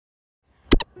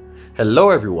Hello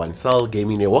everyone, Sal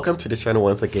Gaming here. Welcome to the channel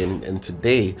once again, and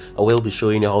today I will be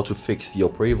showing you how to fix your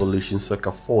Pro Evolution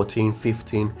Soccer 14,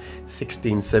 15,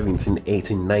 16, 17,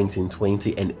 18, 19,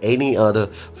 20 and any other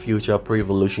future Pro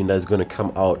Evolution that's going to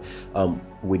come out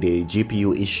with the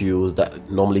GPU issues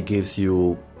that normally gives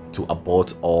you to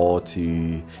abort or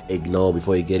to ignore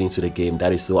before you get into the game.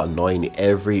 That is so annoying.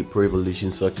 Every Pro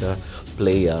Evolution Soccer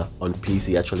player on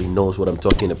PC actually knows what I'm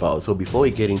talking about. So before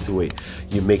you get into it,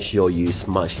 you make sure you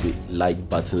smash the like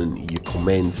button, you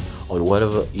comment on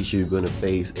whatever issue you're going to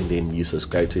face, and then you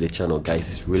subscribe to the channel, guys.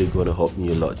 It's really going to help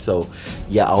me a lot. So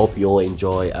yeah, I hope you all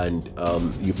enjoy and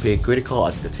you pay critical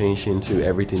attention to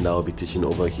everything that I'll be teaching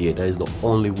over here. That is the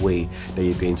only way that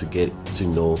you're going to get to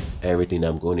know everything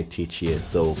I'm going to teach here.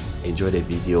 So enjoy the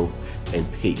video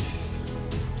and peace.